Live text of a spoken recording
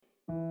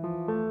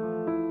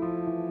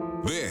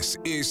This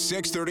is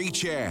 6:30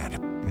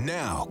 CHED.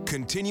 Now,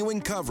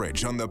 continuing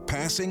coverage on the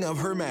passing of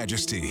Her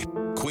Majesty,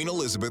 Queen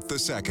Elizabeth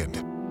II.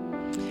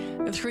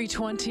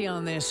 3:20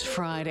 on this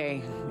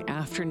Friday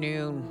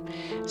afternoon.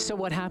 So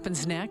what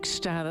happens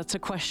next? That's a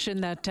question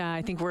that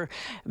I think we'll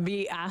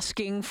be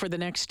asking for the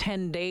next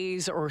 10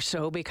 days or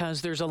so,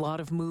 because there's a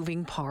lot of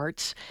moving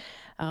parts.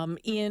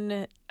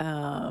 In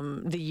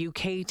the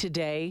UK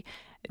today,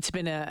 it's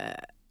been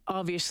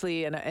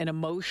obviously an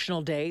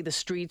emotional day. The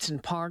streets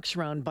and parks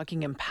around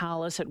Buckingham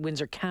Palace, at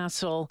Windsor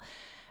Castle,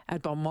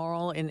 at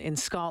Balmoral in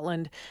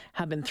Scotland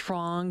have been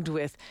thronged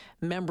with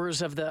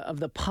members of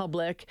the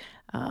public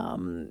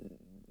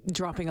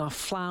dropping off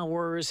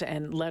flowers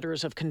and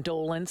letters of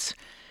condolence.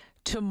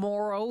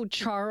 Tomorrow,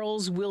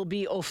 Charles will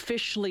be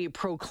officially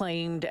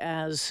proclaimed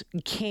as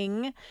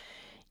king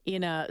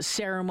in a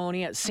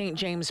ceremony at St.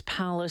 James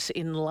Palace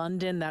in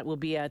London. That will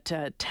be at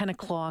 10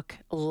 o'clock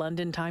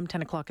London time,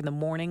 10 o'clock in the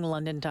morning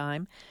London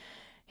time.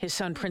 His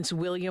son, Prince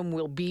William,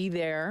 will be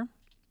there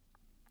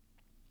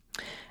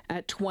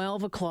at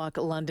 12 o'clock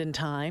London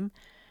time.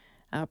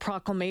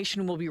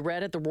 Proclamation will be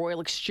read at the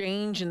Royal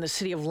Exchange in the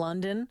City of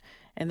London,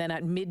 and then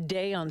at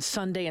midday on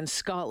Sunday in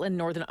Scotland,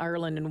 Northern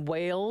Ireland, and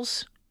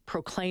Wales,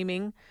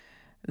 proclaiming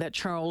that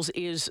Charles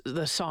is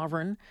the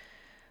sovereign.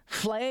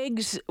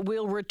 Flags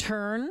will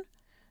return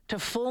to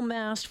full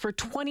mast for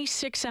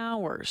 26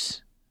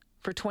 hours.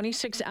 For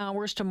 26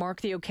 hours to mark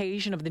the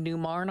occasion of the new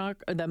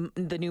monarch,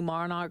 the new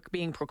monarch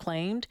being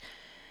proclaimed.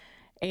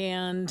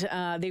 And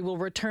they will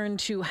return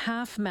to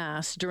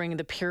half-mast during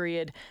the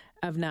period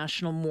of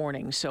national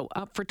mourning. So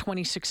up for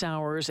 26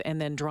 hours and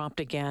then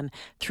dropped again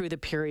through the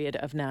period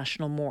of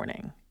national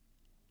mourning.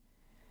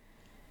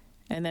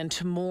 And then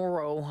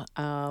tomorrow,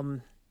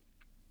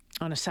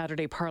 on a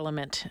Saturday,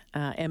 Parliament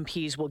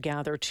MPs will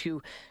gather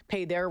to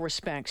pay their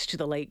respects to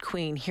the late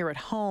Queen. Here at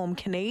home,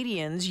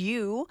 Canadians,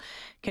 you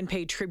can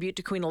pay tribute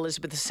to Queen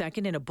Elizabeth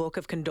II in a book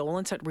of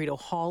condolence at Rideau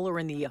Hall or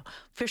in the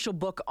official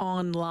book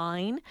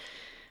online.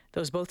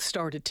 Those both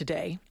started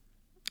today.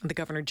 The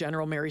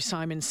Governor-General, Mary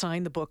Simon,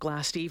 signed the book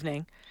last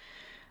evening.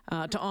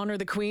 To honor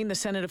the Queen, the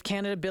Senate of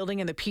Canada building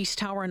in the Peace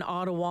Tower in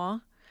Ottawa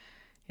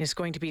is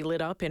going to be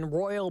lit up in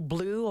royal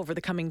blue over the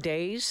coming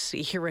days.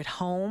 Here at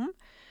home,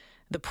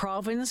 the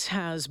province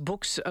has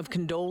books of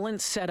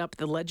condolence set up at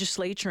the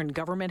legislature and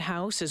government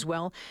house as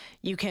well.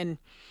 You can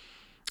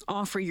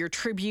offer your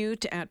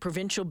tribute at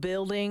provincial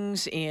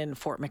buildings in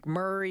Fort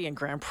McMurray and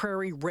Grand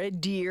Prairie,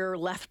 Red Deer,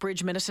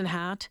 Lethbridge, Medicine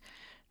Hat,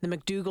 the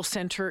McDougall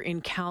Centre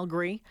in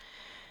Calgary.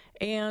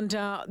 And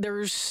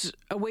there's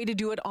a way to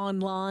do it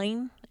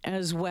online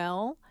as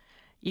well.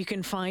 You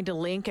can find a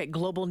link at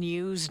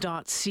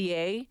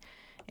globalnews.ca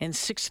and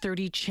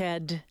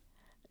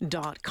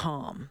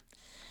 630ched.com.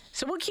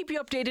 So we'll keep you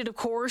updated, of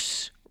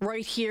course,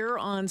 right here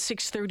on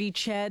 630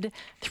 CHED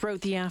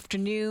throughout the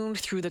afternoon,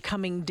 through the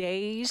coming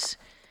days.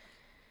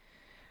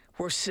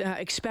 We're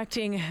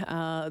expecting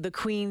the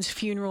Queen's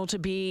funeral to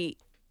be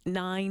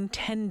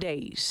 9-10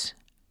 days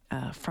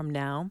from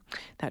now.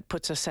 That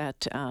puts us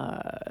at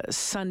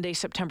Sunday,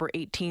 September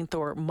 18th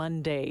or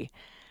Monday,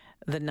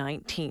 the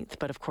 19th.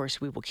 But of course,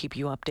 we will keep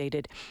you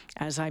updated,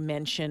 as I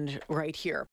mentioned, right here.